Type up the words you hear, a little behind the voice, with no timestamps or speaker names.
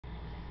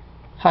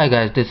Hi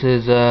guys, this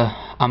is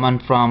Aman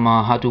from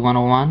How to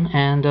 101,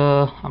 and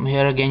I'm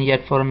here again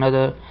yet for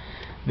another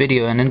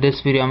video. And in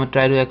this video I'm going to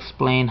try to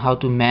explain how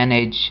to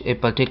manage a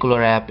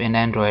particular app in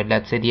Android.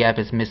 Let's say the app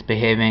is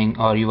misbehaving,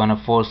 or you want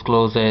to force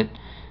close it,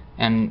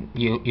 and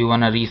you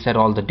want to reset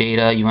all the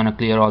data, you want to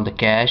clear all the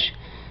cache.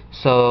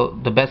 So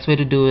the best way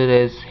to do it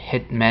is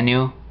hit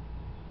menu,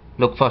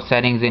 look for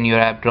settings in your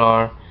app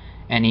drawer.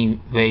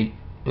 Any way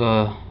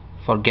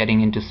for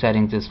getting into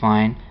settings is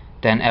fine.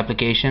 Then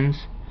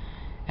applications,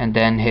 and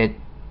then hit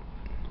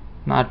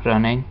not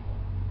running,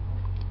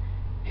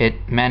 hit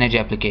manage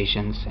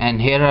applications, and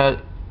here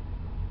are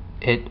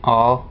hit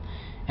all,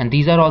 and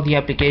these are all the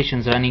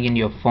applications running in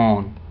your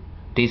phone.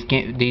 These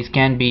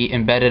can be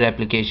embedded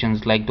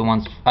applications like the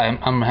ones I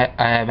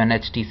have an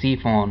HTC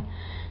phone,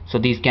 so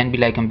these can be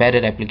like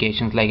embedded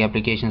applications, like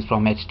applications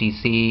from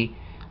HTC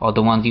or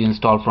the ones you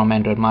install from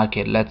Android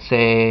Market. Let's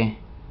say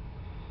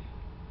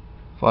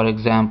for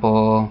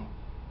example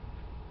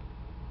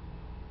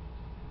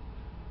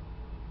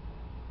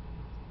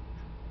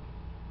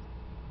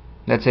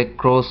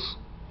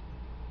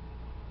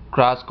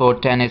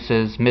Crosscourt Tennis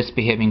is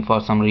misbehaving for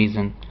some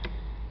reason.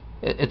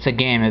 It's a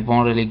game, it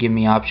won't really give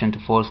me option to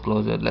force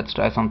close it. Let's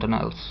try something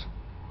else.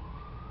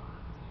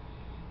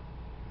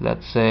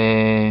 Let's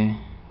say,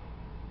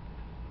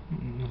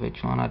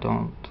 which one I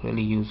don't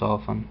really use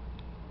often.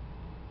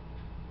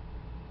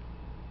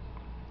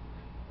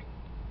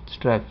 Let's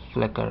try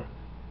Flickr.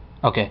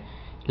 Okay,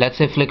 let's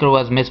say Flickr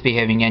was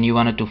misbehaving and you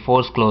wanted to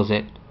force close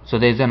it. So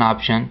there's an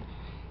option.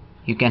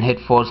 You can hit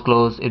force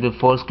close. It will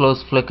force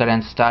close Flickr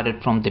and start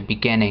it from the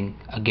beginning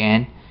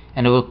again,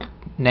 and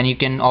then you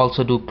can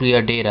also do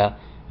clear data,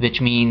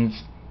 which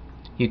means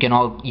you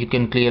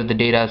can clear the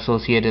data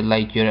associated,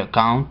 like your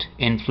account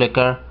in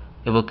Flickr.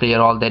 It will clear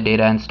all that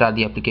data and start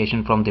the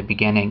application from the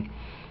beginning.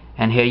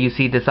 And here you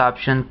see this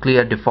option,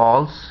 clear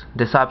defaults.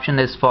 This option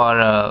is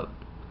for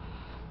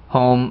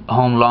home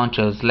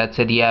launchers. Let's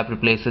say the app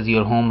replaces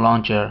your home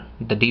launcher,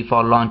 the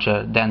default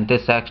launcher, then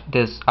this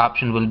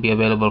option will be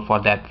available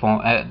for that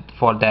phone,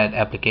 for that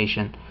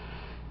application.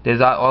 There's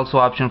also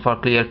option for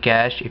clear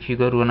cache. If you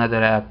go to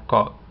another app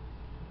called,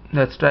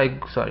 let's try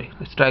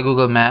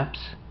Google Maps.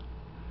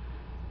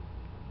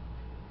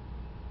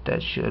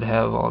 That should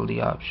have all the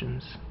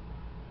options.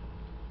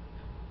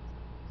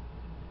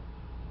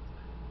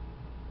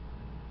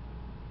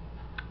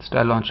 Let's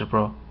try Launcher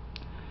Pro.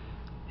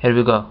 Here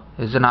we go.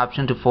 There's an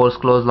option to force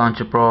close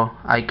Launcher Pro.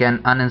 I can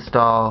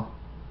uninstall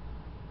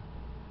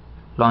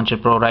Launcher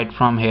Pro right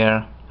from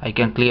here. I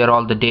can clear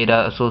all the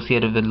data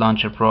associated with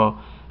Launcher Pro.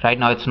 Right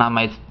now it's not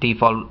my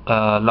default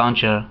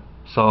launcher,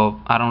 so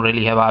I don't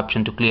really have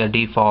option to clear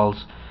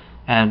defaults,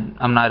 and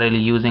I'm not really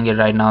using it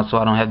right now, so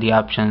I don't have the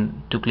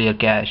option to clear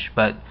cache.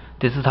 But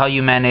this is how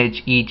you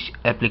manage each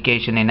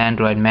application in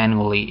Android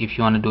manually if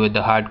you want to do it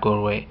the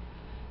hardcore way.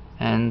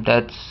 And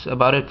that's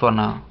about it for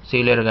now. See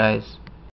you later guys.